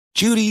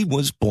Judy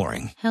was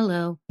boring.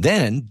 Hello.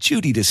 Then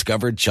Judy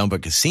discovered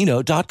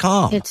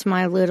ChumbaCasino.com. It's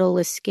my little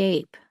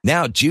escape.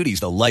 Now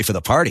Judy's the life of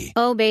the party.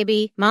 Oh,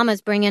 baby,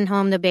 mama's bringing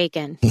home the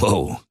bacon.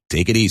 Whoa,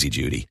 take it easy,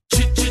 Judy.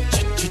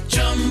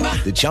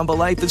 The Chumba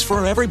life is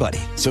for everybody.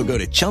 So go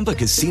to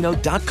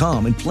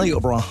ChumbaCasino.com and play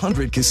over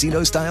 100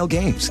 casino-style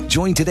games.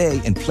 Join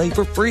today and play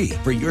for free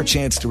for your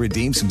chance to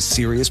redeem some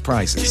serious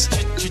prizes.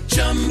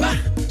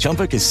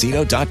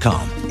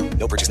 ChumbaCasino.com.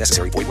 No purchase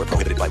necessary. Void where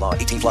prohibited by law.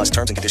 18 plus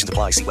terms and conditions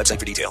apply. See website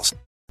for details.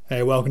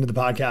 Hey, welcome to the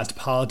podcast,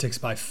 Politics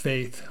by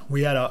Faith.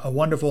 We had a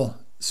wonderful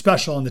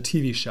special on the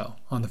TV show,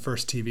 on the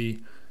First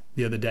TV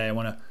the other day. I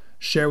want to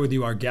share with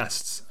you our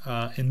guests.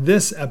 In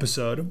this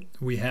episode,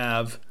 we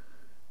have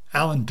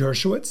Alan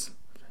Dershowitz.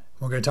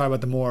 We're going to talk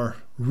about the more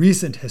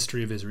recent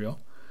history of Israel.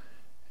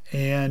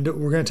 And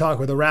we're going to talk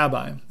with a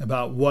rabbi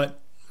about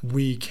what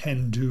we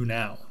can do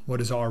now.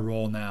 What is our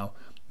role now?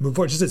 Move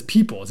forward, just as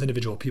people, as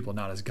individual people,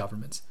 not as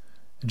governments.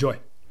 Enjoy.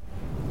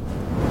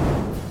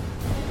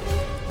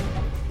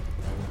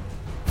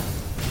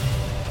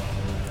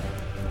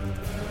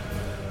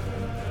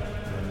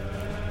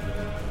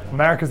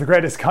 America is the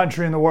greatest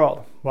country in the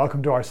world.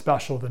 Welcome to our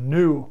special, The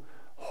New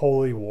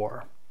Holy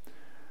War.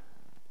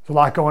 There's a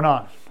lot going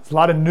on. There's a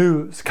lot of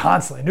news,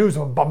 constantly. News,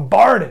 we're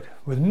bombarded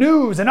with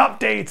news and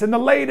updates and the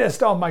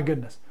latest. Oh my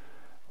goodness.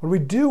 What do we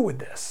do with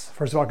this?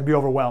 First of all, it can be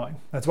overwhelming.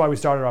 That's why we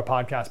started our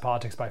podcast,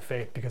 Politics by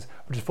Faith, because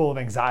we're just full of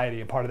anxiety.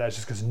 And part of that is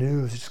just because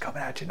news is just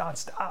coming at you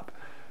nonstop,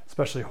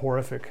 especially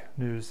horrific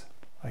news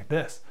like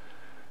this.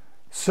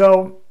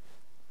 So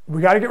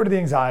we got to get rid of the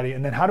anxiety.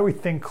 And then how do we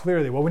think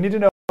clearly? Well, we need to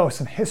know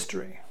some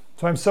history.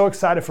 So I'm so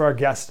excited for our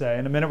guest today.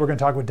 In a minute, we're going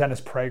to talk with Dennis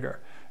Prager.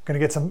 Going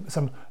to get some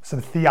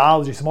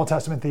theology, some Old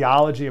Testament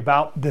theology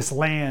about this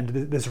land,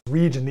 this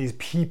region, these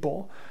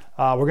people.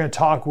 We're going to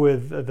talk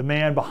with the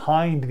man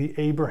behind the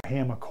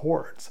Abraham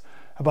Accords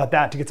about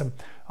that, to get some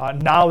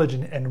knowledge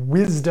and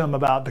wisdom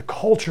about the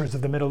cultures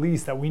of the Middle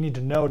East that we need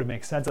to know to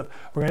make sense of.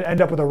 We're going to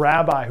end up with a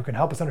rabbi who can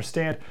help us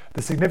understand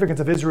the significance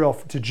of Israel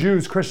to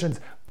Jews,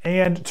 Christians,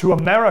 and to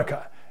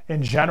America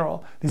in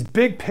general. These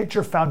big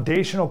picture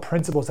foundational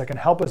principles that can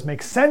help us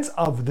make sense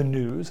of the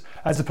news,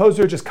 as opposed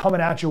to it just coming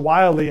at you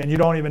wildly and you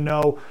don't even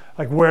know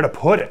like where to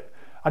put it.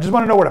 I just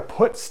want to know where to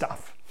put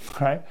stuff,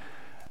 right?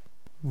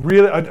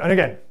 Really, and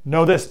again,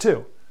 know this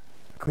too.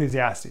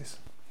 Ecclesiastes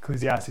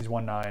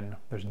 1:9,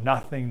 there's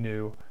nothing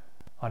new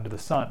under the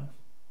sun.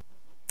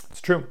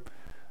 It's true.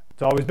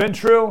 It's always been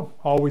true,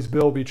 always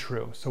will be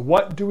true. So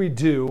what do we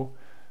do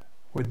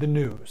with the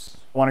news?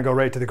 I want to go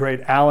right to the great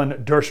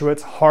Alan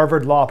Dershowitz,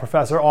 Harvard Law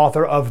professor,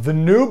 author of the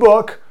new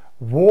book,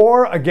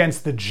 War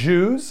Against the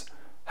Jews,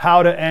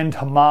 How to End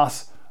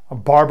Hamas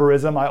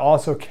Barbarism. I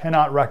also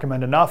cannot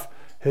recommend enough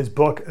his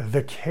book,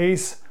 The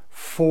Case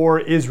for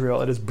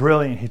Israel. It is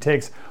brilliant. He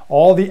takes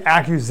all the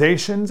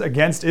accusations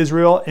against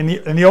Israel in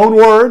the own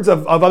words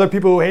of other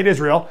people who hate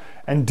Israel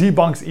and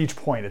debunks each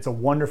point. It's a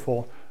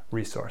wonderful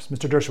resource.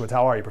 Mr. Dershowitz,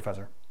 how are you,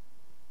 Professor?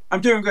 I'm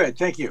doing good.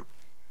 Thank you.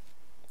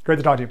 Great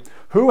to talk to you.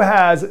 Who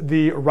has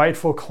the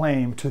rightful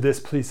claim to this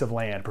piece of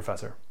land,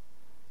 Professor?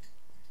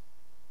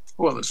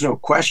 Well, there's no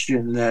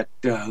question that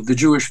the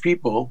Jewish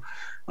people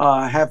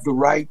have the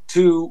right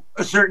to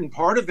a certain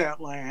part of that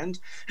land.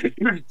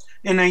 In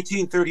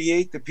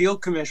 1938, the Peel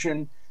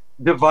Commission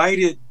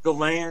divided the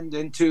land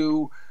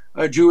into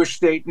a Jewish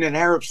state and an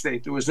Arab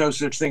state. There was no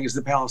such thing as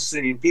the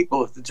Palestinian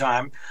people at the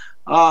time.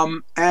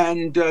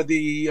 And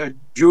the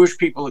Jewish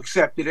people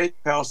accepted it.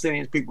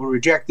 Palestinian people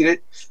rejected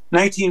it.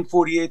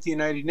 1948, the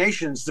United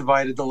Nations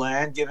divided the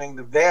land, giving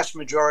the vast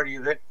majority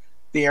of it,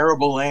 the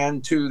arable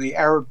land, to the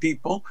Arab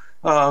people.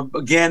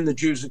 Again, the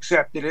Jews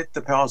accepted it.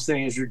 The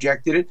Palestinians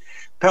rejected it.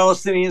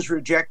 Palestinians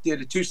rejected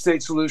a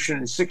two-state solution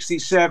in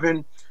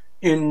 1967,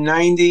 in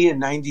 90 and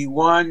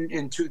 91,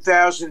 in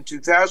 2000,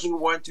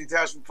 2001,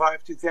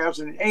 2005,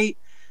 2008,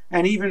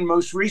 and even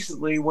most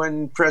recently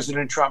when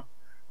President Trump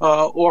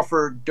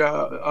offered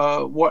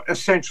what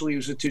essentially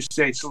was a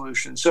two-state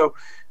solution. So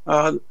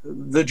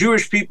the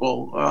Jewish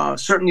people,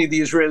 certainly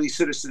the Israeli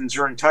citizens,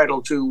 are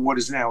entitled to what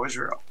is now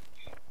Israel.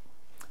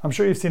 I'm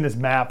sure you've seen this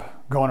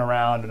map going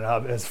around, and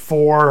it has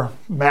 4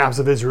 maps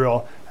of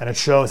Israel, and it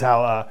shows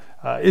how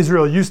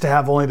Israel used to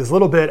have only this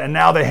little bit, and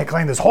now they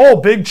claim this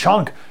whole big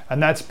chunk,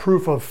 and that's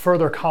proof of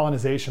further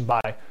colonization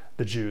by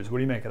the Jews. What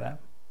do you make of that?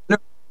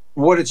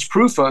 What it's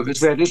proof of is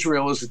that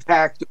Israel is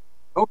attacked.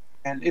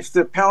 And if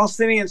the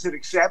Palestinians had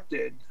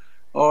accepted,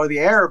 or the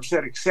Arabs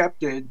had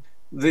accepted,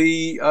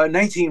 the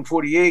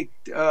 1948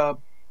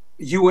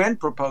 UN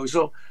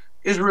proposal,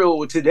 Israel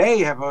would today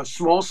have a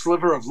small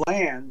sliver of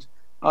land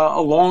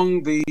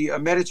along the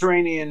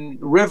Mediterranean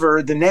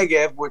River, the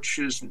Negev, which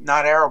is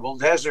not arable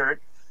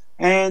desert,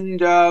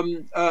 and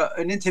an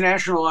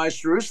internationalized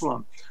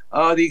Jerusalem.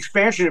 The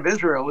expansion of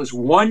Israel is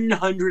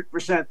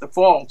 100% the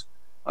fault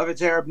of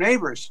its Arab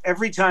neighbors.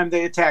 Every time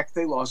they attacked,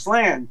 they lost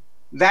land.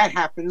 That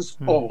happens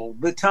all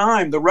the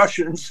time. The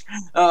Russians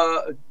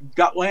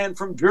got land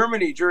from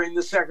Germany during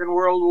the Second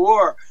World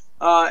War.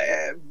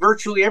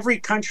 Virtually every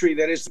country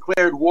that has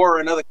declared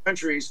war on other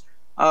countries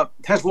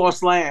has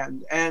lost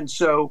land. And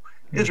so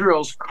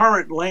Israel's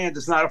current land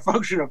is not a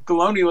function of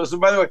colonialism.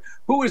 By the way,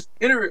 who is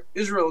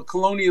Israel a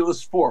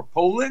colonialist for?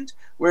 Poland,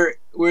 where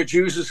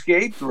Jews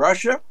escaped,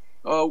 Russia,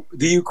 the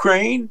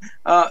Ukraine.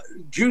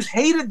 Jews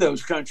hated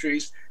those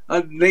countries.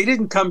 They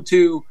didn't come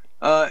to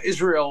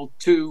Israel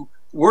to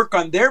work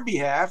on their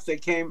behalf. They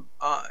came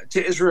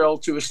to Israel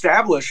to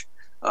establish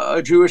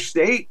a Jewish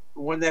state,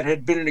 one that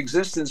had been in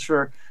existence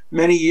for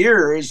many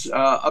years,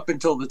 up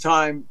until the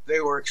time they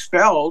were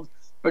expelled.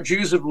 But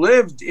Jews have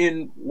lived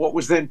in what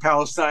was then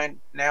Palestine.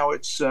 Now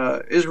it's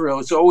Israel.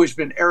 It's always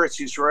been Eretz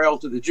Yisrael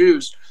to the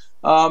Jews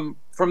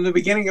from the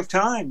beginning of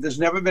time. There's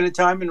never been a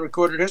time in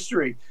recorded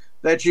history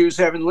that Jews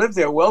haven't lived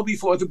there, well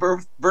before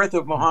the birth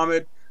of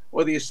Muhammad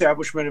or the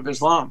establishment of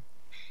Islam.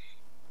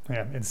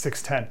 Yeah, in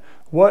 610.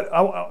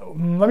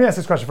 Let me ask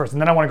this question first,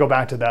 and then I want to go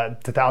back to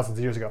that, to thousands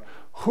of years ago.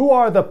 Who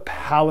are the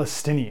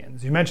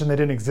Palestinians? You mentioned they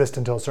didn't exist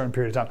until a certain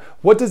period of time.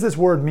 What does this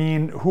word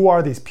mean? Who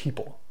are these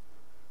people?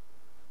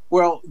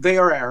 Well, they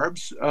are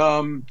Arabs.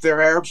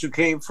 They're Arabs who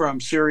came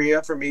from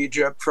Syria, from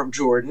Egypt, from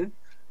Jordan.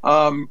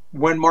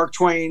 When Mark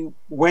Twain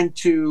went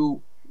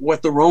to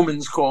what the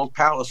Romans called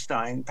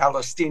Palestine,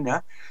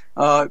 Palestina,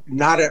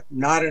 not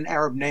an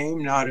Arab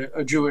name, not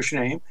a Jewish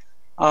name,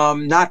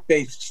 not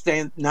based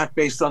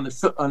on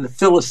the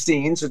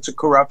Philistines. It's a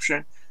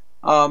corruption.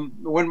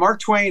 When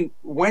Mark Twain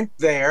went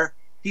there,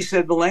 he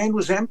said the land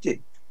was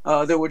empty.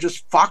 There were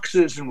just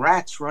foxes and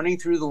rats running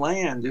through the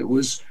land. It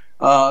was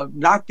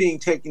not being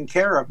taken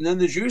care of. And then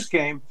the Jews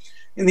came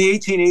in the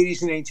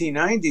 1880s and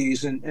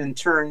 1890s and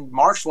turned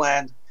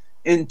marshland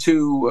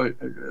into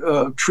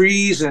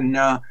trees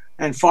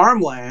and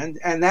farmland,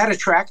 and that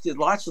attracted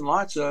lots and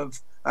lots of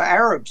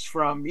Arabs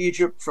from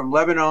Egypt, from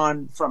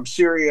Lebanon, from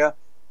Syria,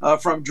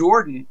 from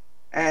Jordan,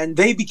 and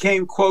they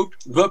became, quote,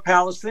 the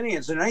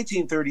Palestinians. In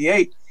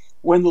 1938,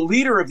 when the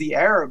leader of the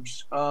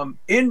Arabs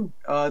in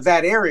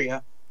that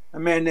area, a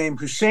man named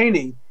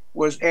Husseini,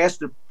 was asked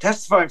to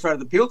testify in front of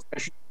the Peel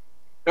Commission,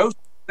 no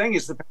thing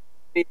is the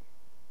Palestinians.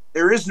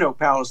 There is no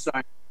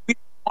Palestine. We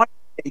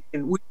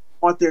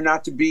want there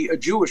not to be a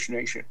Jewish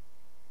nation.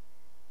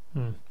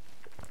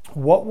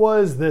 What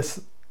was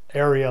this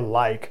area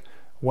like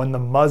when the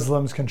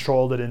Muslims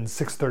controlled it in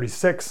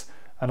 636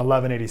 and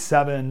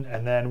 1187,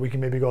 and then we can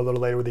maybe go a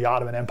little later with the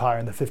Ottoman Empire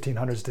in the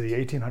 1500s to the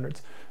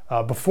 1800s,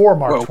 before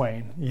Mark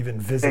Twain even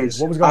visited?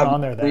 What was going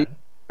on there then?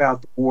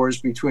 About the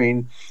wars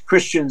between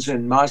Christians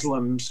and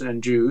Muslims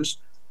and Jews.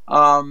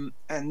 And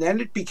then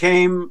it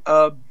became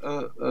a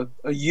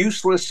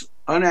useless,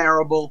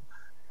 un-Arable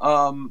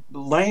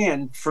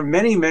land for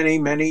many, many,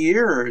 many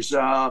years.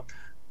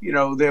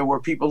 There were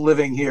people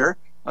living here.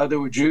 There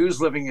were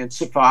Jews living in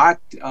Safat,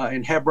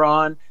 in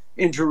Hebron,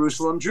 in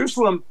Jerusalem.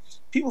 Jerusalem,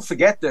 people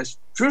forget this.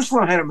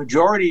 Jerusalem had a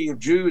majority of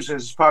Jews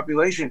as its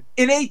population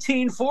in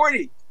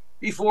 1840,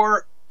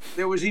 before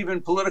there was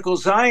even political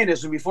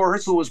Zionism, before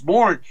Herzl was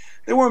born.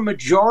 There were a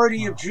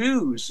majority of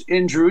Jews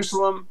in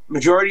Jerusalem,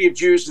 majority of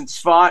Jews in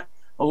Sfat,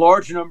 a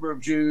large number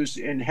of Jews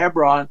in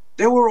Hebron.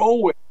 There were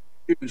always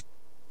Jews.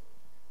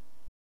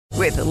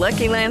 With the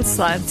Lucky Land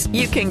Slots,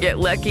 you can get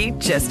lucky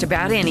just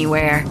about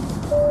anywhere.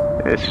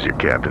 This is your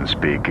captain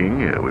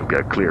speaking. We've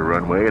got clear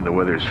runway and the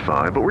weather's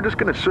fine, but we're just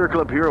going to circle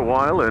up here a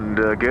while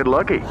and get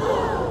lucky.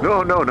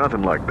 No,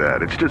 nothing like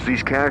that. It's just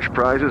these cash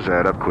prizes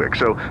add up quick.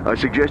 So I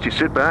suggest you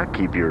sit back,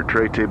 keep your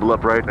tray table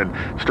upright, and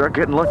start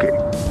getting lucky.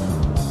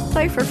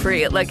 Play for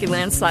free at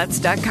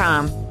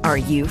LuckyLandSlots.com. Are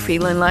you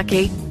feeling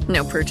lucky?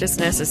 No purchase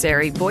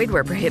necessary. Void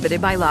where prohibited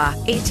by law.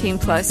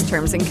 18+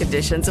 terms and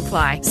conditions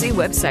apply. See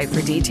website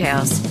for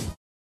details.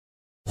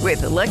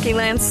 With the Lucky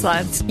Land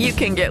Slots, you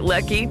can get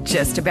lucky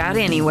just about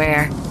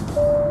anywhere.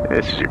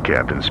 This is your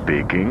captain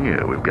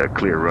speaking. We've got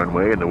clear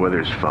runway and the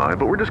weather's fine,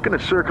 but we're just going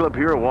to circle up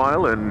here a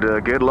while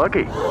and get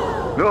lucky.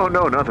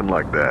 No, nothing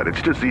like that.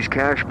 It's just these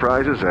cash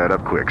prizes add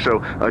up quick. So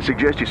I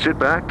suggest you sit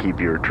back, keep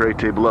your tray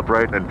table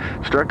upright, and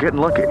start getting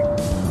lucky.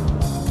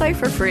 Play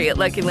for free at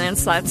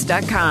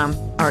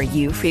LuckyLandSlots.com. Are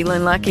you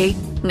feeling lucky?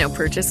 No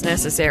purchase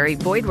necessary.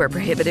 Void where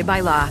prohibited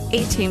by law.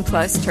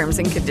 18+ terms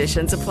and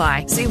conditions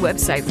apply. See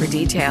website for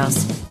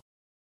details.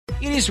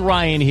 It is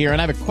Ryan here,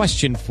 and I have a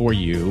question for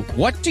you.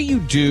 What do you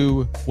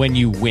do when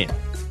you win?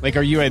 Like,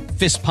 are you a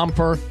fist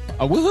pumper,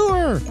 a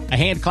woohooer, a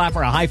hand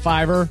clapper, a high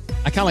fiver?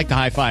 I kind of like the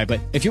high five, but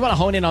if you want to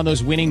hone in on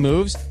those winning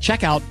moves,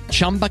 check out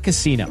Chumba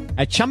Casino.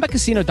 At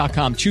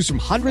ChumbaCasino.com, choose from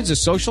hundreds of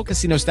social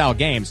casino-style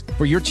games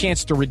for your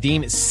chance to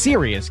redeem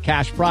serious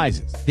cash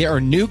prizes. There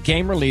are new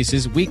game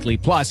releases weekly,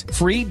 plus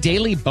free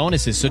daily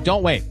bonuses, so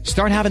don't wait.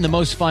 Start having the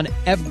most fun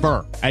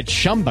ever at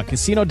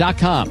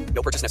ChumbaCasino.com.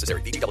 No purchase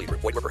necessary. VGW Group.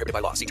 Void where prohibited by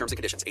law. See terms and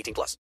conditions.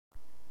 18+.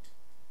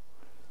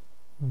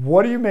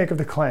 What do you make of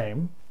the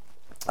claim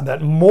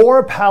that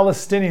more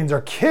Palestinians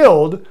are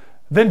killed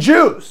than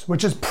Jews,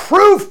 which is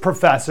proof,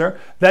 Professor,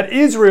 that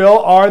Israel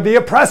are the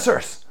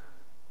oppressors?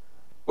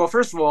 Well,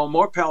 first of all,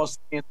 more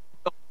Palestinians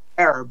than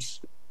Arabs.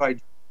 If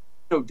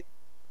you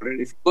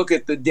look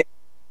at the data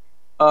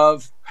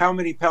of how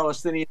many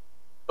Palestinians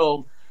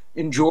killed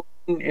in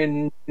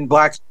Jordan, in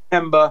Black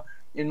September,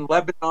 in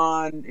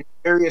Lebanon, in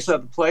various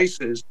other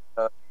places,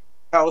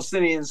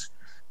 Palestinians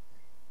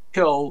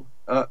kill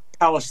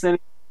Palestinians.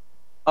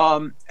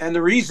 And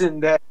the reason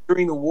that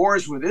during the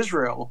wars with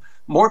Israel,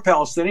 more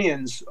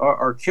Palestinians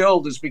are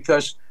killed is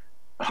because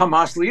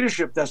Hamas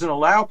leadership doesn't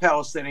allow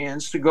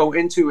Palestinians to go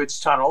into its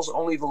tunnels.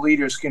 Only the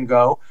leaders can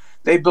go.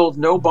 They build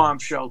no bomb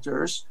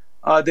shelters.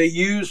 They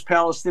use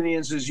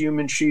Palestinians as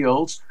human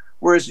shields,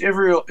 whereas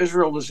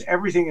Israel does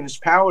everything in its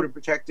power to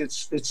protect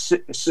its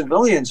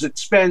civilians. It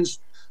spends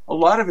a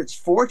lot of its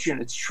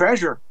fortune, its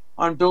treasure,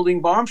 on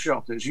building bomb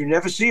shelters. You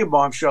never see a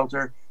bomb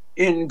shelter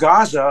in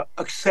Gaza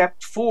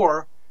except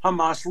for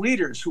Hamas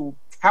leaders who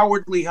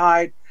cowardly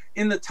hide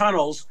in the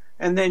tunnels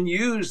and then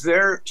use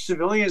their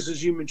civilians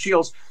as human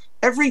shields.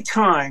 Every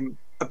time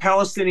a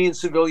Palestinian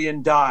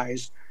civilian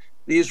dies,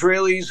 the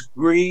Israelis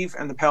grieve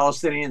and the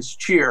Palestinians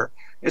cheer.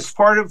 It's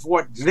part of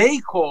what they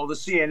call the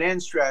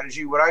CNN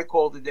strategy, what I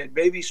call the dead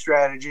baby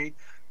strategy,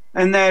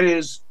 and that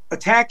is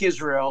attack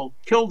Israel,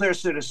 kill their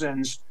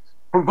citizens,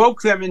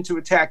 provoke them into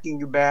attacking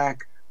you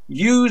back,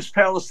 use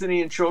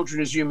Palestinian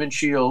children as human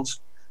shields.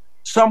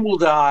 Some will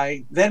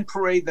die, then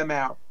parade them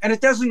out. And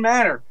it doesn't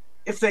matter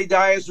if they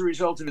die as a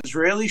result of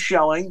Israeli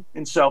shelling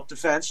in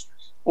self-defense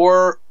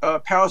or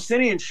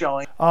Palestinian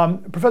shelling.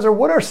 Professor,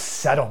 what are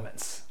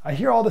settlements? I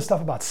hear all this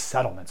stuff about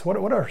settlements. What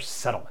are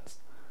settlements?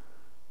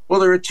 Well,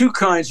 there are two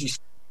kinds of.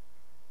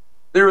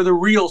 There are the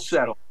real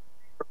settlements.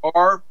 There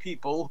are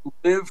people who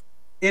live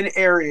in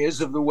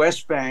areas of the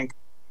West Bank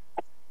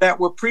that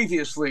were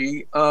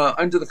previously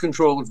under the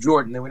control of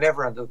Jordan. They were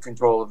never under the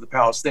control of the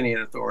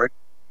Palestinian Authority.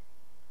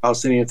 The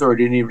Palestinian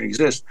Authority didn't even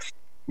exist.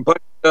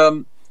 But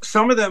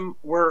some of them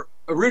were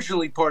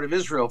originally part of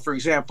Israel. For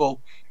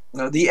example,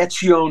 the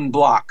Etzion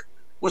bloc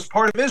was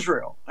part of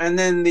Israel. And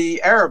then the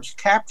Arabs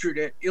captured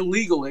it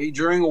illegally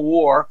during a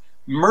war,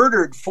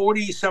 murdered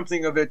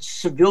 40-something of its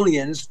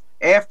civilians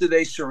after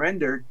they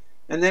surrendered.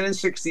 And then in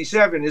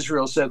 1967,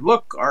 Israel said,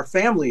 look, our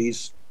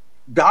families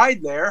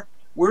died there.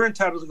 We're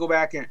entitled to go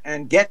back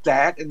and get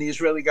that. And the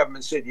Israeli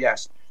government said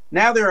yes.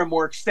 Now there are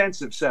more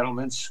extensive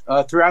settlements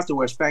throughout the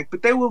West Bank,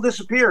 but they will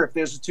disappear if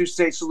there's a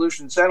two-state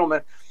solution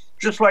settlement,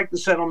 just like the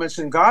settlements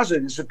in Gaza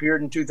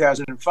disappeared in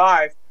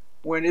 2005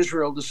 when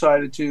Israel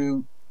decided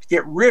to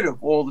get rid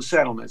of all the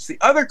settlements. The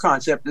other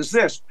concept is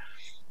this.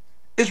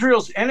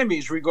 Israel's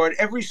enemies regard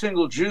every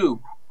single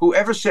Jew who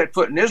ever set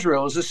foot in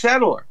Israel as a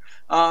settler.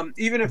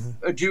 Even if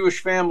a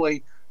Jewish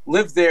family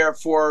lived there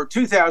for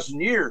 2,000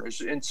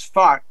 years in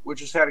Tzfat, which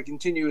has had a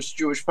continuous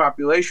Jewish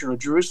population, or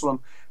Jerusalem,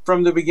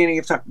 from the beginning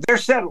of time, they're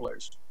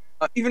settlers.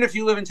 Even if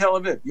you live in Tel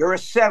Aviv, you're a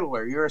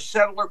settler. You're a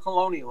settler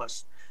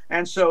colonialist.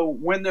 And so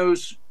when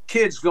those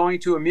kids going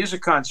to a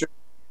music concert,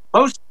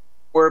 most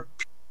were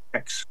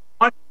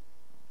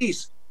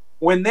peace.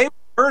 When they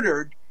were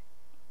murdered,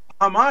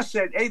 Hamas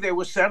said, hey, they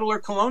were settler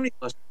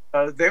colonialists.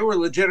 They were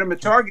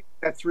legitimate targets.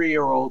 That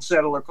 3-year-old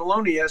settler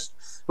colonialist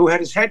who had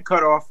his head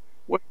cut off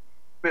was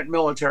a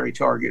military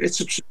target.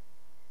 It's absurd.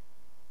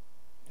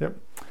 Yep.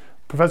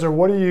 Professor,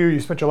 you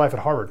spent your life at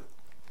Harvard.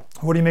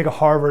 What do you make of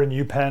Harvard and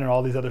UPenn and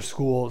all these other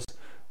schools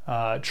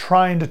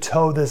trying to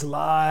toe this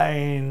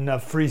line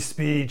of free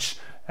speech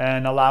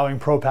and allowing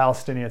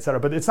pro-Palestinian, et cetera?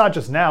 But it's not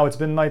just now. It's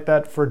been like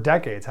that for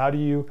decades. How do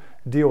you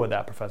deal with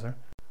that, Professor?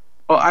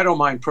 Well, I don't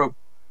mind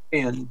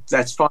pro-Palestinian.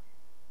 That's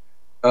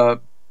fine.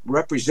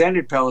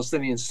 Represented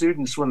Palestinian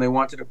students when they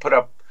wanted to put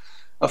up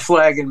a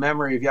flag in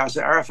memory of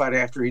Yasser Arafat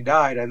after he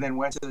died. I then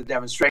went to the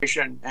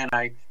demonstration and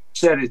I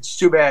said it's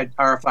too bad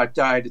Arafat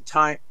died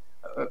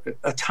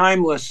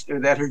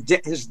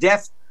his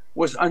death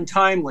was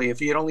untimely. If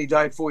he had only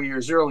died 4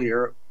 years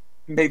earlier,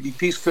 maybe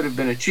peace could have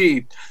been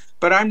achieved.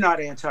 But I'm not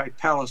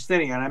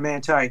anti-Palestinian. I'm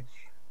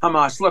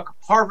anti-Hamas. Look,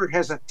 Harvard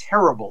has a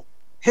terrible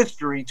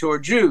history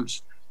toward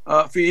Jews.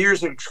 For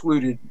years it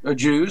excluded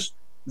Jews.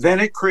 Then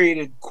it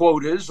created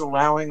quotas,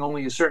 allowing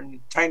only a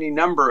certain tiny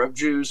number of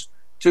Jews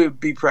to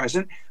be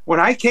present. When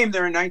I came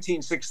there in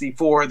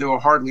 1964, there were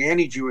hardly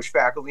any Jewish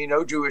faculty,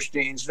 no Jewish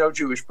deans, no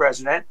Jewish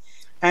president.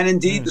 And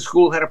indeed, the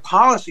school had a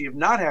policy of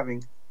not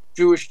having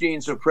Jewish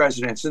deans or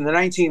presidents. In the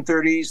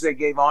 1930s, they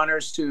gave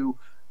honors to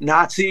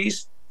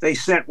Nazis. They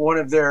sent one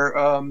of their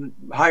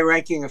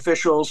high-ranking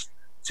officials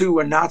to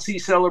a Nazi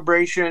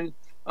celebration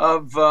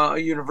of a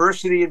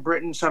university in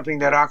Britain, something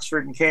that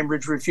Oxford and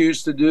Cambridge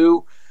refused to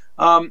do.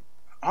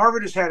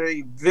 Harvard has had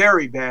a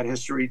very bad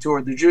history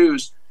toward the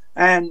Jews,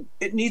 and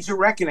it needs a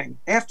reckoning.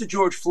 After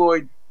George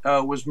Floyd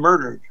was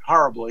murdered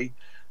horribly,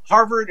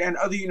 Harvard and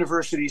other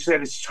universities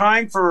said it's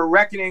time for a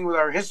reckoning with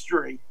our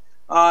history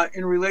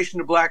in relation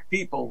to black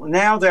people.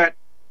 Now that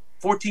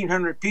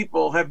 1,400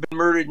 people have been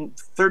murdered and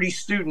 30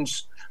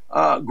 students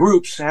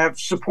groups have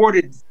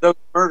supported those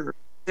murders,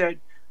 said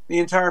the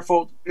entire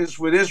fault is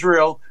with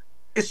Israel.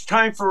 It's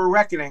time for a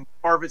reckoning.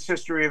 Harvard's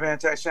history of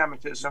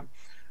anti-Semitism.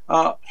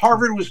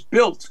 Harvard was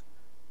built,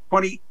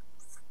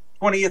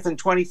 20th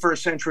and 21st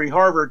century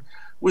Harvard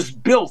was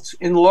built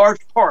in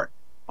large part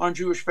on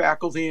Jewish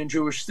faculty and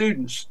Jewish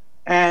students.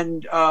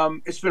 And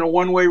it's been a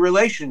one-way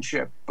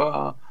relationship.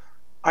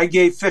 I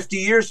gave 50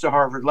 years to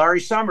Harvard.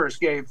 Larry Summers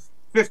gave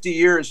 50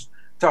 years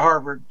to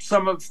Harvard.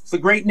 Some of the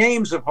great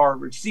names of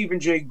Harvard, Stephen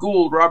Jay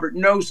Gould, Robert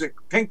Nozick,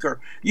 Pinker,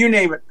 you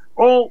name it,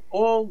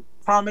 all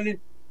prominent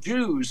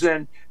Jews.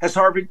 And has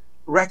Harvard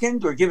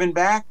reckoned or given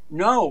back?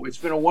 No, it's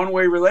been a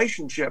one-way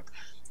relationship.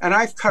 And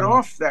I've cut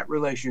off that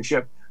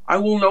relationship. I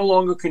will no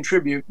longer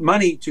contribute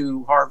money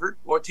to Harvard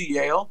or to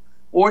Yale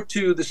or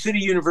to the City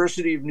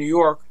University of New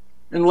York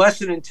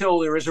unless and until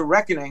there is a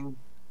reckoning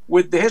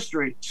with the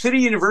history. City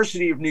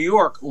University of New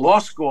York Law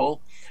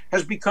School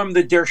has become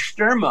the Der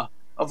Stürmer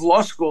of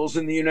law schools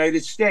in the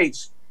United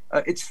States.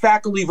 Its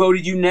faculty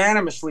voted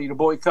unanimously to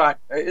boycott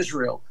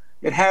Israel.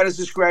 It had as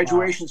its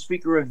graduation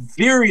speaker a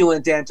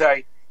virulent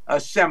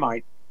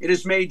anti-Semite. It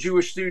has made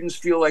Jewish students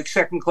feel like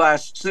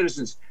second-class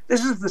citizens.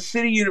 This is the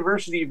City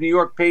University of New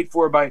York, paid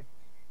for by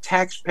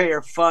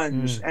taxpayer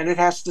funds, and it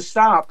has to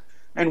stop,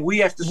 and we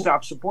have to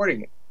stop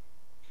supporting it.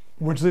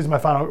 Which leads to my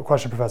final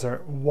question,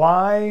 Professor.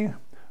 Why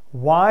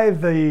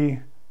the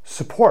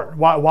support?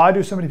 Why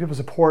do so many people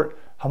support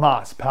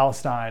Hamas,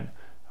 Palestine,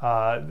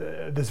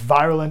 this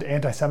virulent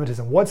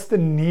anti-Semitism? What's the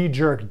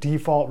knee-jerk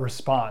default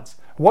response?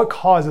 What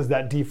causes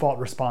that default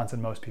response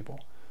in most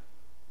people?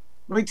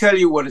 Let me tell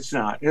you what it's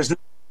not. It's not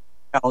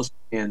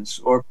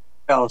Palestinians or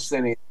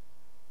Palestinians.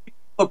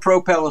 People are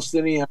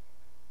pro-Palestinian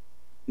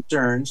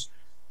concerns.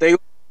 They,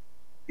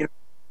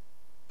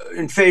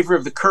 in favor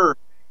of the Kurds,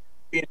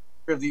 in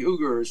favor of the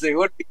Uyghurs. They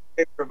ought to be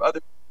in favor of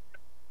other.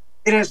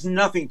 It has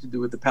nothing to do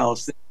with the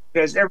Palestinians. It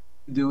has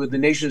everything to do with the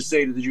nation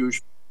state of the Jewish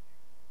people.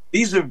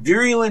 These are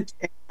virulent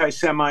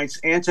anti-Semites,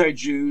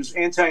 anti-Jews,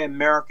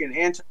 anti-American,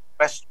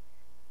 anti-Western,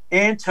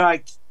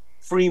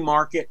 anti-free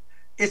market.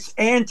 It's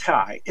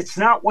anti. It's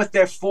not what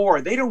they're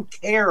for. They don't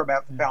care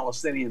about the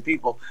Palestinian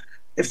people.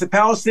 If the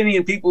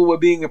Palestinian people were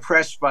being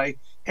oppressed by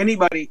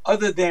anybody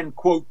other than,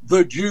 quote,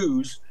 the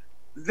Jews,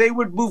 they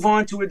would move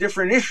on to a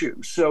different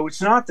issue. So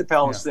it's not the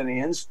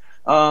Palestinians.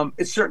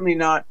 It's certainly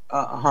not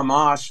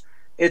Hamas.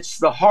 It's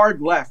the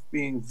hard left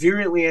being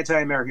virulently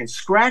anti-American.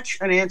 Scratch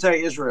an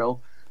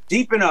anti-Israel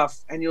deep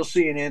enough, and you'll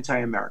see an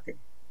anti-American.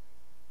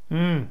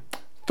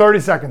 30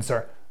 seconds,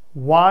 sir.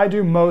 Why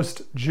do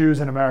most Jews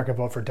in America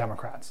vote for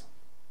Democrats?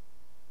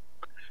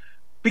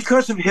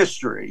 Because of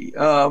history.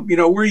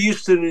 We're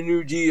used to the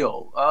New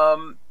Deal.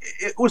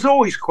 It was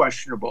always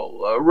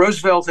questionable.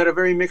 Roosevelt had a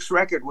very mixed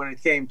record when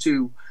it came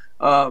to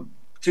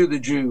the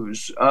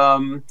Jews.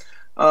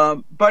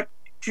 But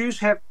Jews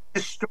have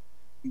historically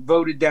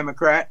voted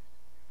Democrat.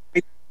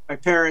 My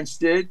parents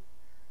did.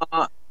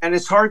 And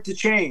it's hard to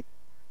change.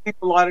 I think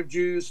a lot of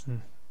Jews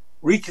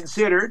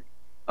reconsidered.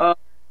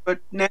 But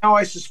now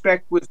I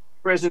suspect with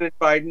President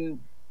Biden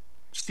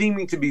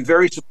seeming to be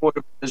very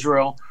supportive of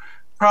Israel,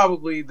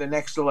 probably the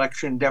next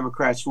election,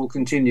 Democrats will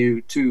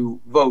continue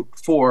to vote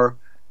for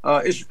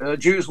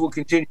Jews will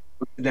continue to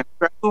vote for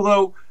Democrats,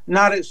 although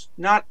not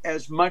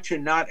as much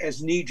and not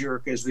as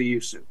knee-jerk as they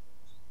used to.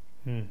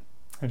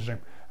 Interesting.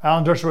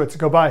 Alan Dershowitz,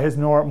 go buy his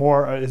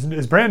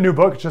his brand new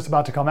book. It's just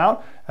about to come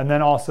out, and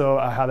then also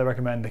I highly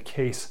recommend The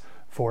Case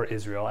for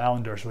Israel.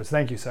 Alan Dershowitz,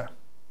 thank you, sir.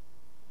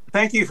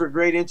 Thank you for a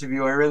great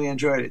interview. I really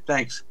enjoyed it.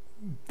 Thanks.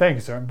 Thank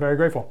you, sir. I'm very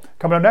grateful.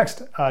 Coming up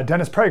next,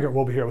 Dennis Prager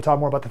will be here. We'll talk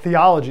more about the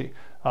theology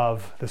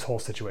of this whole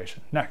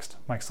situation. Next,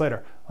 Mike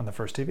Slater on The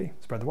First TV.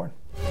 Spread the word.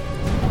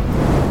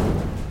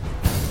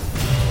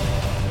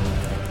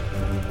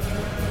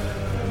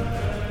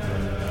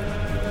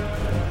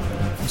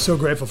 I'm so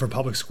grateful for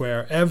Public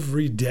Square.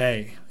 Every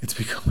day, it's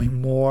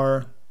becoming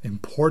more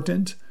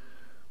important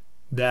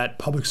that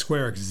Public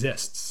Square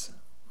exists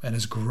and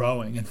is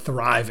growing and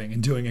thriving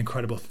and doing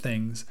incredible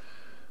things.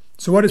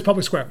 So what is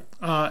Public Square?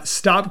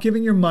 Stop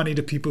giving your money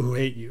to people who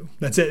hate you.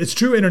 That's it. It's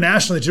true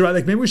internationally too, right?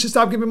 Like maybe we should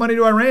stop giving money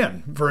to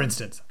Iran, for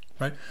instance,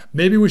 right?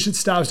 Maybe we should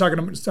stop. I was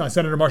talking to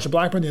Senator Marsha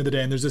Blackburn the other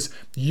day, and there's this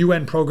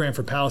UN program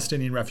for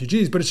Palestinian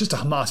refugees, but it's just a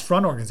Hamas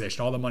front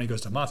organization. All the money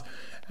goes to Hamas.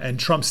 And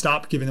Trump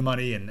stopped giving the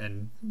money,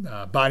 and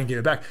Biden gave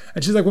it back.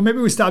 And she's like, well, maybe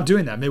we stop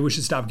doing that. Maybe we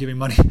should stop giving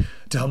money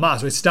to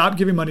Hamas. Right? Stop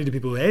giving money to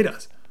people who hate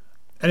us.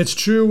 And it's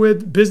true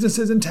with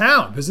businesses in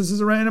town,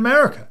 businesses around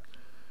America.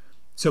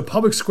 So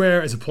Public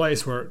Square is a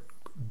place where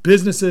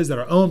businesses that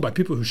are owned by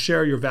people who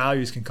share your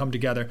values can come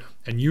together,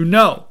 and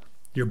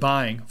you're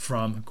buying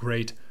from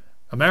great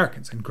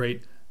Americans and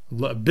great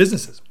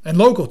businesses, and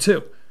local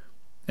too,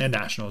 and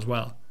national as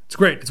well. It's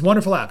great. It's a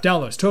wonderful app.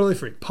 Download it. It's totally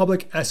free.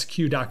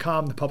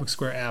 PublicSQ.com, the Public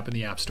Square app in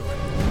the App Store.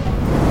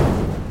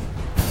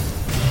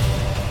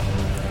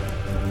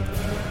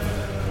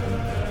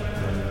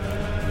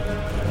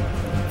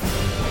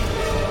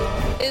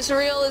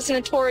 Israel is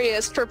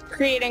notorious for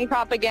creating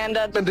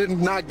propaganda. And did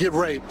not get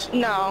raped.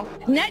 No.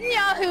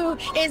 Netanyahu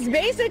is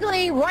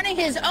basically running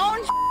his own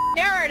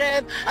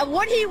narrative of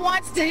what he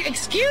wants to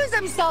excuse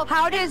himself.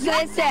 How does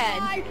this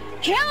end?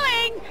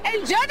 Killing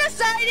and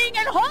genociding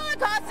and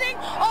holocausting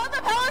all the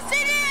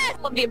Palestinians.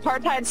 The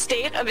apartheid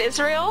state of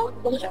Israel,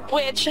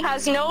 which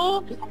has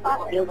no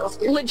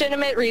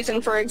legitimate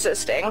reason for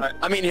existing.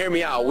 I mean, hear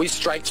me out. We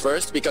striked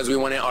first because we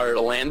wanted our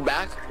land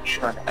back.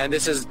 Sure. And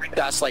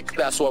that's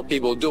what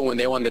people do when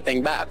they want the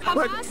thing back.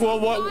 Hamas is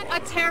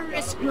not a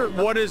terrorist group.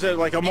 What is it,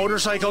 like a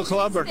motorcycle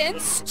club?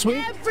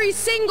 Every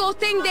single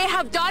thing they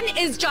have done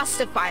is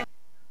justified.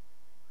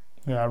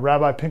 Yeah,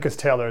 Rabbi Pinchas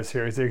Taylor is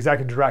here. He's the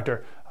executive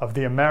director of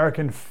the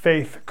American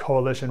Faith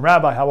Coalition.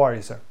 Rabbi, how are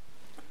you, sir?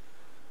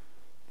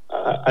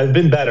 I've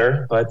been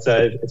better, but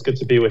it's good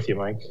to be with you,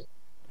 Mike.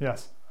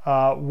 Yes.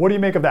 What do you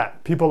make of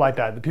that? People like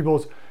that.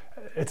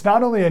 It's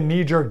not only a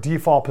knee-jerk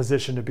default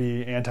position to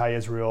be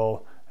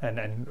anti-Israel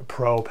and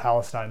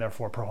pro-Palestine,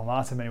 therefore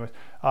pro-Hamas in many ways,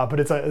 but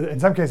it's in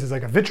some cases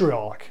like a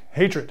vitriolic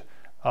hatred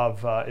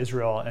of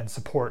Israel and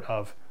support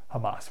of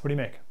Hamas. What do you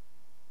make?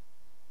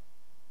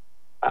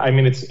 I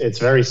mean, it's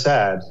very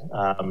sad.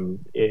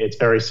 It's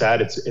very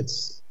sad.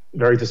 It's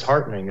very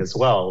disheartening as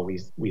well.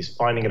 We're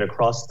finding it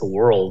across the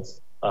world,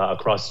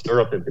 across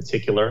Europe in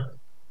particular.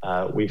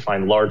 We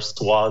find large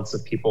swaths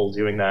of people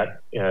doing that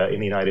in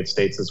the United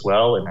States as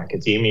well, in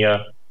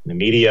academia, in the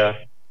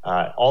media.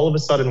 All of a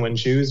sudden, when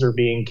Jews are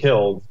being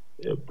killed,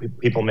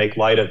 people make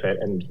light of it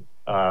and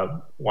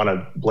want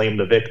to blame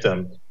the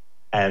victim.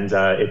 And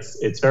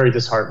it's very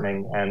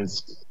disheartening. And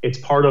it's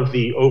part of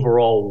the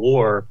overall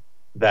war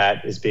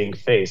that is being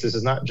faced. This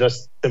is not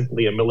just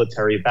simply a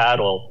military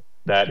battle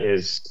that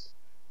is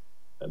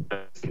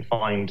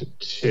confined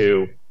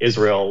to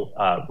Israel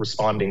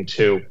responding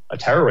to a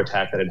terror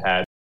attack that it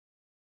had.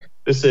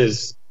 This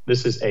is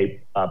a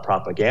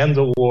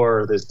propaganda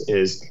war. This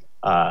is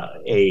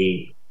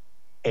an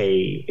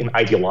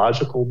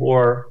ideological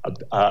war,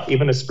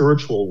 even a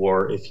spiritual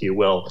war, if you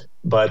will.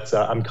 But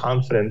I'm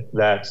confident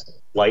that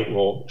light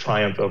will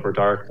triumph over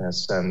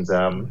darkness and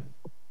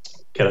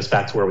get us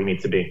back to where we need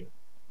to be.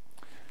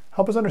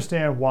 Help us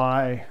understand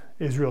why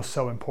Israel is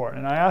so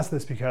important. And I ask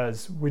this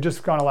because we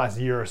just gone the last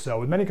year or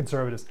so with many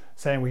conservatives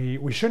saying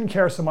we shouldn't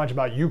care so much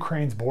about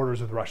Ukraine's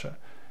borders with Russia.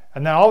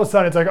 And then all of a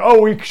sudden it's like, oh,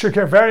 we should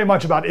care very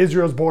much about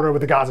Israel's border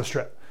with the Gaza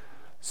Strip.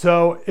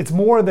 So it's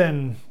more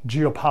than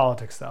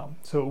geopolitics though.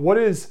 So what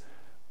is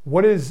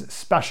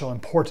special,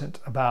 important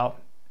about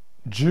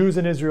Jews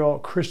in Israel,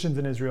 Christians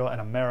in Israel, and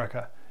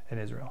America in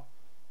Israel?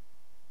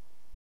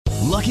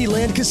 Lucky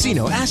Land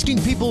Casino,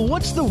 asking people,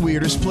 what's the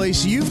weirdest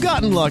place you've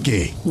gotten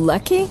lucky?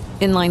 Lucky?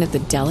 In line at the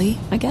deli,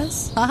 I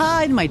guess?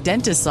 Aha, in my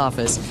dentist's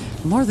office.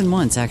 More than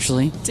once,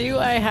 actually. Do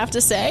I have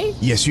to say?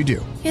 Yes, you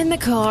do. In the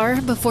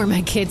car before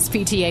my kids'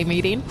 PTA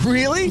meeting.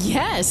 Really?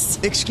 Yes.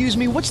 Excuse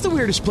me, what's the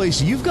weirdest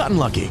place you've gotten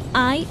lucky?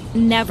 I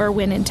never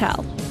win and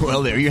tell.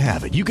 Well, there you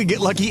have it. You can get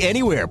lucky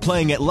anywhere,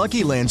 playing at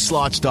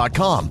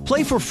LuckyLandSlots.com.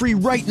 Play for free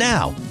right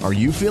now. Are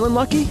you feeling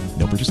lucky?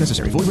 No purchase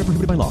necessary. Void where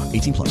prohibited by law.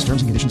 18+.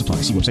 Terms and conditions apply.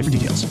 See website for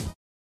details.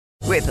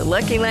 With the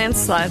Lucky Land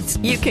Slots,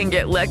 you can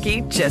get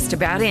lucky just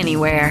about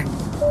anywhere.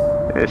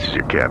 This is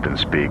your captain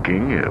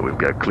speaking. We've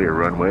got clear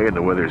runway and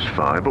the weather's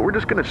fine, but we're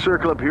just going to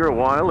circle up here a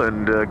while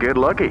and get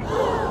lucky.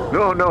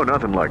 No,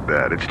 nothing like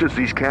that. It's just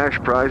these cash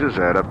prizes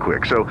add up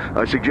quick. So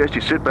I suggest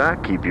you sit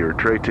back, keep your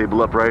tray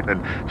table upright,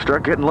 and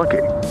start getting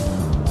lucky.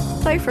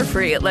 Play for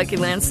free at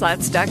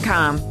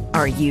LuckyLandSlots.com.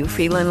 Are you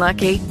feeling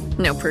lucky?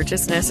 No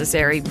purchase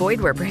necessary.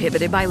 Void where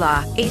prohibited by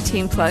law.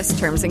 18+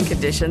 terms and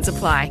conditions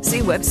apply. See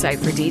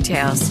website for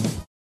details.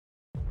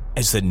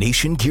 As the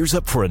nation gears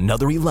up for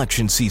another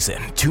election season,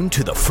 tune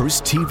to the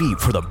First TV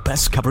for the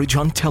best coverage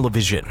on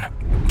television.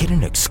 Get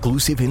an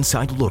exclusive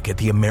inside look at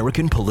the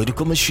American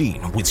political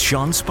machine with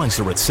Sean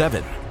Spicer at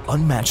 7.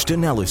 Unmatched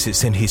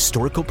analysis and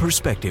historical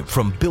perspective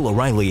from Bill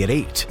O'Reilly at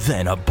 8.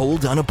 Then a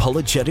bold,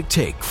 unapologetic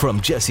take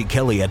from Jesse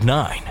Kelly at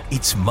 9.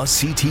 It's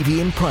must-see TV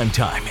in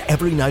primetime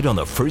every night on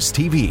the First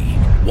TV.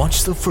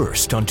 Watch The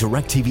First on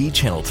DirecTV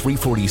Channel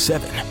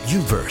 347,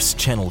 UVerse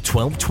Channel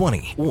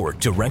 1220, or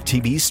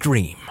DirecTV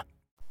Stream.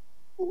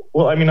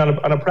 Well, I mean,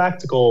 on a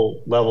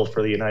practical level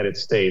for the United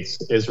States,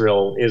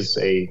 Israel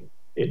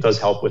it does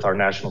help with our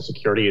national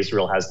security.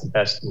 Israel has the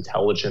best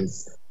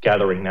intelligence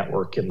gathering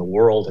network in the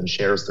world and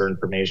shares their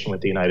information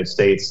with the United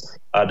States.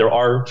 There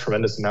are a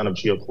tremendous amount of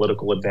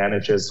geopolitical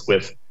advantages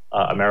with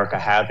America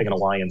having an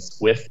alliance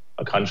with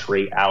a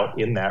country out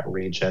in that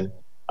region.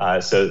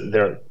 So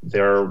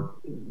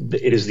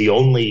it is the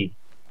only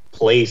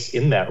place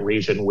in that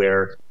region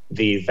where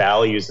the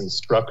values and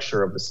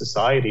structure of the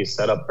society is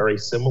set up very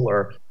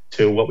similar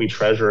to what we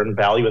treasure and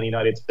value in the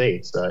United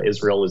States.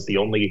 Israel is the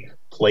only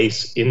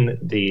place in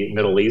the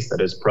Middle East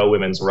that is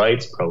pro-women's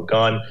rights,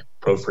 pro-gun,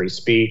 pro-free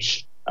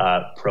speech,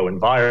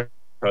 pro-environment,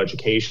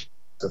 pro-education,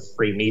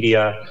 free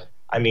media.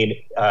 I mean,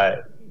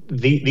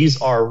 these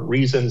are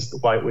reasons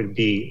why it would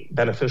be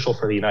beneficial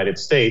for the United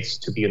States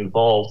to be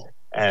involved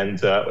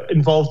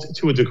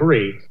to a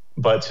degree,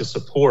 but to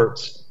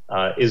support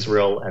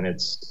Israel and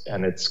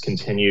its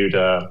continued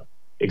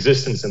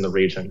existence in the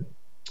region.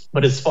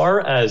 But as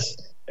far as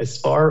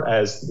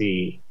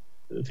the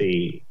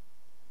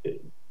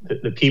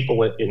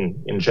people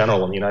in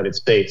general in the United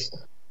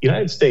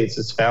States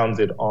is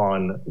founded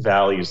on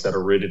values that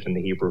are rooted in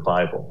the Hebrew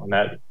Bible,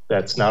 and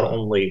that's not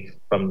only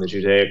from the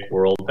Judaic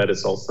world, but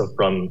it's also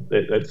from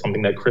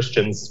something that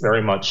Christians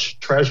very much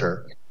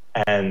treasure.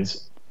 And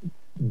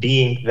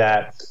being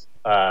that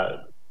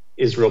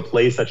Israel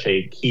plays such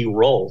a key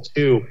role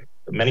to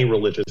many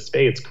religious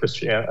faiths,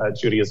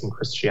 Judaism,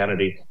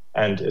 Christianity,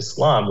 and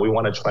Islam, we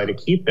want to try to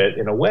keep it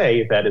in a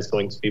way that is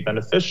going to be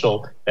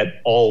beneficial, that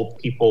all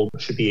people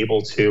should be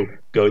able to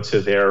go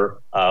to their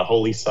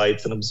holy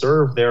sites and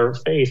observe their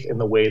faith in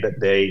the way that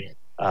they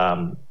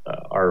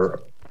are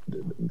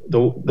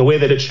the way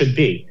that it should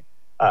be.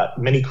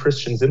 Many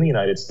Christians in the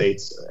United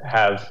States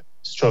have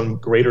shown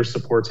greater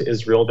support to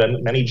Israel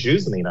than many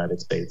Jews in the United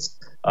States.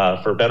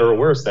 For better or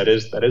worse, that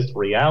is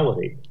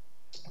reality.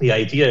 The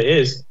idea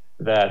is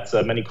that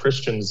many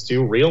Christians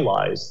do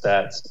realize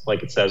that,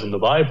 like it says in the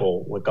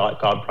Bible, what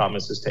God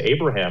promises to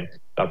Abraham.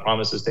 God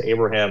promises to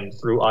Abraham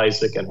through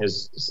Isaac and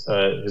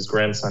his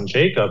grandson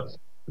Jacob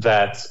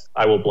that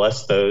I will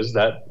bless those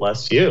that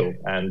bless you,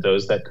 and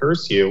those that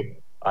curse you,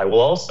 I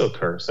will also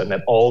curse, and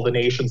that all the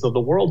nations of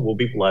the world will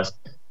be blessed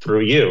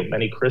through you.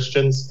 Many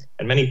Christians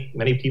and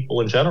many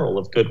people in general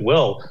of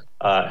goodwill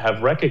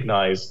have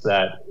recognized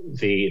that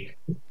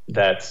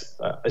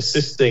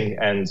assisting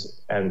and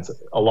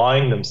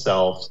allying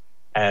themselves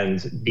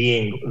and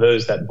being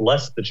those that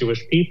bless the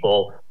Jewish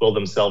people will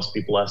themselves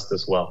be blessed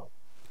as well.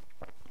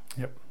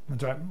 Yep,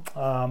 that's right.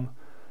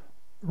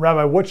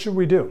 Rabbi, what should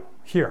we do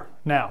here,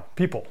 now?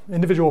 People,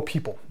 individual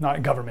people,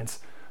 not governments.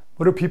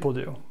 What do people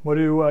do? What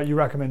do you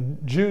recommend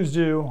Jews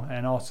do,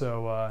 and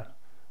also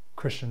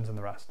Christians and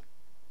the rest?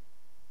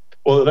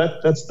 Well,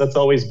 that's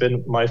always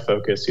been my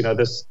focus.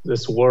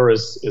 This war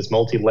is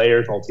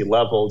multi-layered,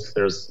 multi-leveled.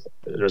 There's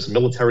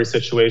military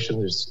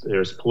situations,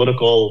 there's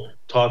political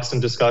talks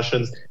and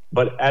discussions.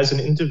 But as an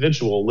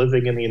individual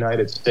living in the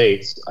United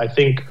States, I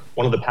think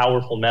one of the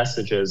powerful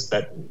messages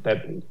that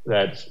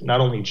not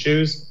only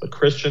Jews but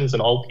Christians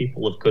and all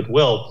people of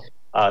goodwill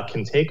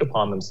can take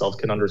upon themselves,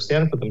 can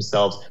understand for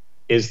themselves,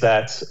 is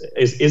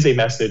a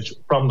message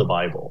from the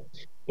Bible.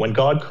 When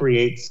God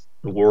creates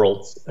the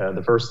world,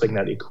 the first thing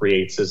that He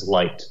creates is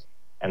light,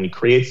 and He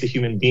creates the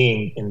human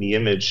being in the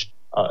image,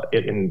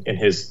 in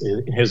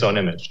His own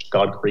image.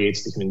 God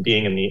creates the human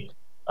being in the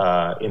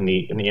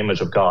image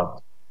of God.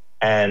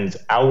 And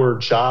our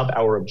job,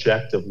 our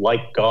objective,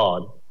 like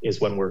God,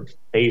 is when we're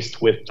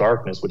faced with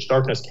darkness, which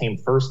darkness came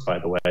first, by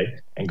the way,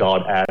 and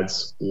God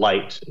adds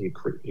light. He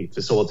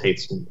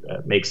facilitates,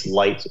 makes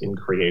light in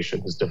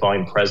creation, His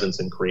divine presence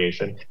in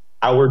creation.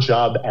 Our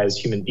job as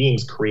human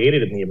beings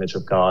created in the image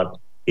of God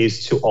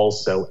is to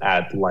also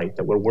add light.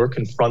 That when we're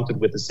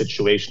confronted with a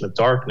situation of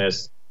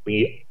darkness,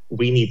 we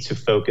need to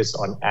focus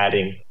on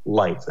adding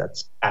light.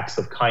 That's acts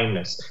of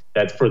kindness.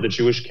 That for the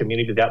Jewish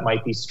community, that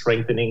might be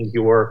strengthening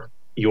your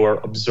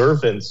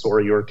observance or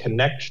your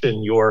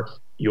connection, your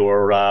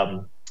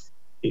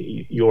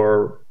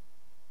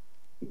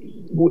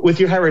with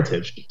your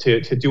heritage,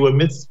 to do a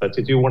mitzvah,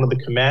 to do one of the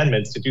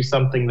commandments, to do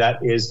something that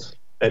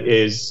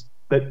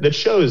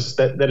shows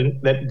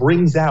that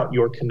brings out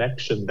your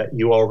connection that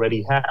you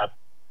already have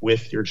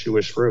with your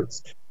Jewish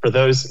roots. For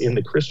those in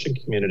the Christian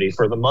community,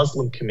 for the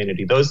Muslim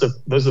community, those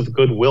of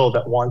goodwill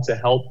that want to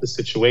help the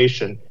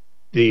situation,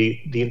 the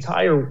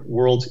entire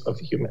world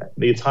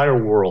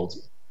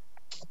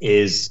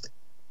is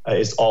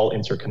all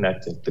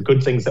interconnected. The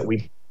good things that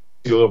we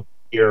do over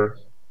here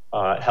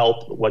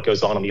help what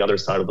goes on the other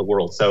side of the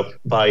world. So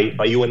by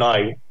you and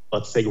I,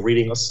 let's say,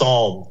 reading a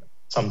psalm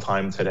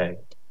sometime today,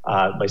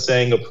 by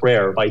saying a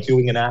prayer, by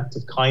doing an act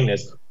of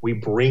kindness, we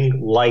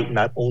bring light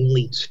not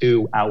only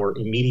to our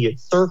immediate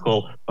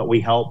circle, but we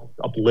help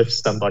uplift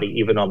somebody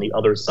even on the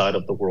other side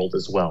of the world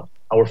as well.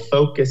 Our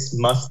focus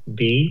must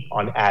be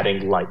on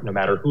adding light, no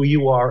matter who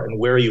you are and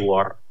where you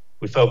are.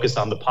 We focus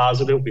on the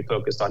positive, we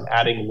focus on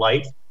adding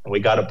light, and we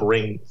got to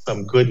bring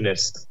some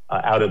goodness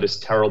out of this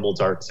terrible,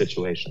 dark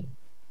situation.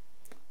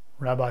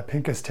 Rabbi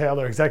Pinchas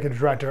Taylor, Executive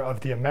Director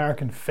of the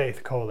American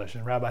Faith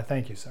Coalition. Rabbi,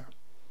 thank you, sir.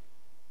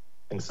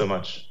 Thanks so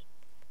much.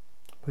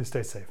 Please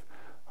stay safe.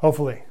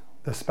 Hopefully,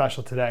 this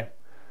special today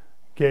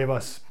gave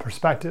us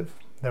perspective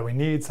that we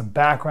need, some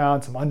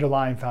background, some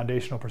underlying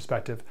foundational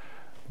perspective,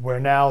 where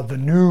now the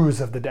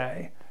news of the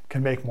day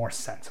can make more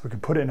sense. We can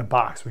put it in a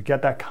box. We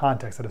get that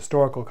context, that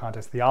historical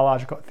context,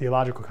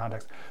 theological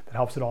context that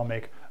helps it all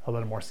make a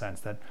little more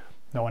sense that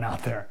no one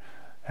out there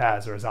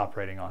has or is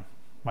operating on.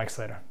 Mike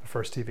Slater, The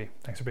First TV.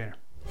 Thanks for being here.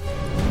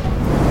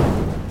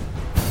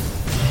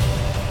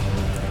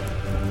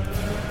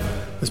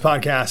 This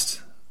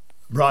podcast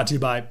brought to you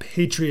by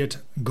Patriot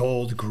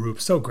Gold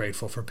Group. So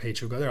grateful for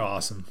Patriot Gold. They're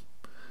awesome.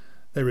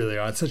 They really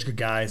are. It's such good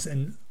guys.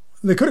 And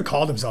they could have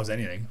called themselves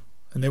anything.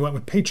 And they went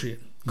with Patriot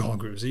Gold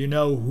Group. So you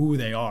know who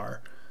they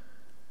are.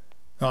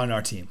 They're on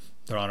our team.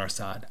 They're on our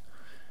side.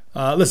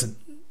 Listen,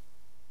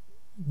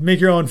 make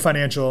your own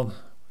financial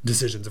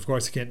decisions. Of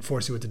course, I can't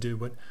force you what to do,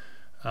 but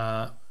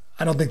I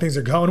don't think things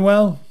are going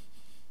well.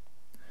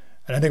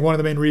 And I think one of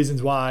the main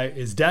reasons why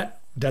is debt.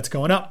 Debt's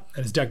going up.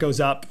 And as debt goes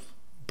up,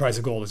 price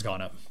of gold has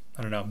gone up.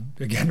 I don't know.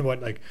 Again,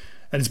 and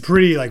it's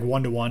pretty like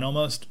 1-to-1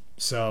 almost.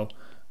 So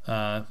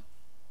I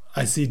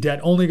see debt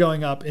only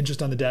going up,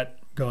 interest on the debt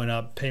going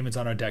up, payments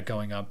on our debt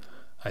going up.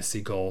 I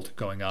see gold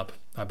going up.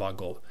 I bought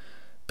gold.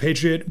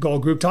 Patriot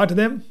Gold Group, talk to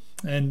them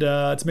and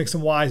let's make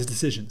some wise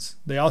decisions.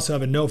 They also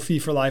have a no fee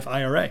for life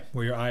IRA,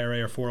 where your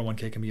IRA or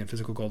 401k can be in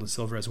physical gold and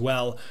silver as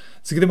well.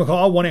 So give them a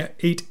call,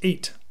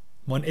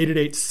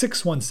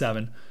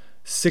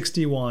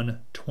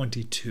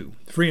 1-888-617-6122.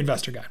 Free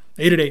investor guide,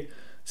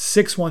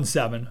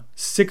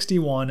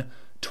 888-617-6122.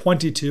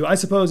 22. I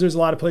suppose there's a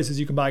lot of places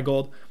you can buy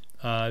gold.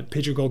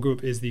 Patriot Gold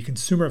Group is the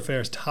Consumer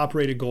Affairs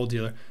top-rated gold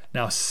dealer,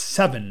 now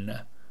 7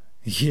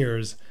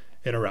 years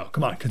in a row.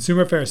 Come on,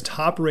 Consumer Affairs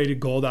top-rated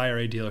gold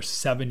IRA dealer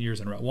 7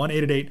 years in a row.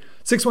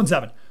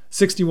 1-888-617-6122,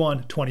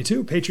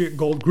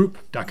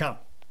 patriotgoldgroup.com.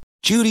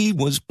 Judy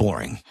was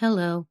boring.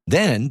 Hello.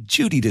 Then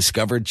Judy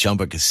discovered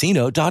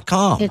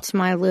ChumbaCasino.com. It's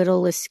my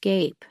little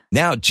escape.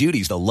 Now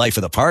Judy's the life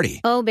of the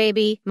party. Oh,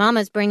 baby,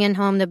 mama's bringing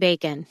home the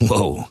bacon.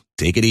 Whoa,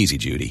 take it easy,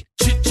 Judy.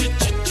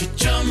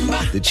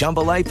 The Chumba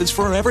life is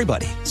for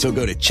everybody. So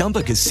go to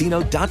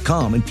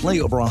ChumbaCasino.com and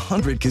play over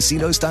 100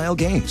 casino-style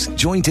games.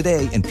 Join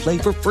today and play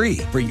for free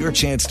for your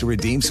chance to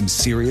redeem some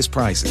serious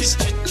prizes.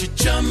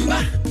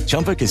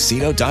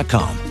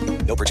 ChumbaCasino.com.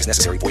 No purchase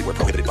necessary. Void where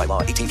prohibited by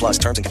law. 18+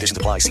 terms and conditions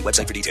apply. See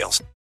website for details.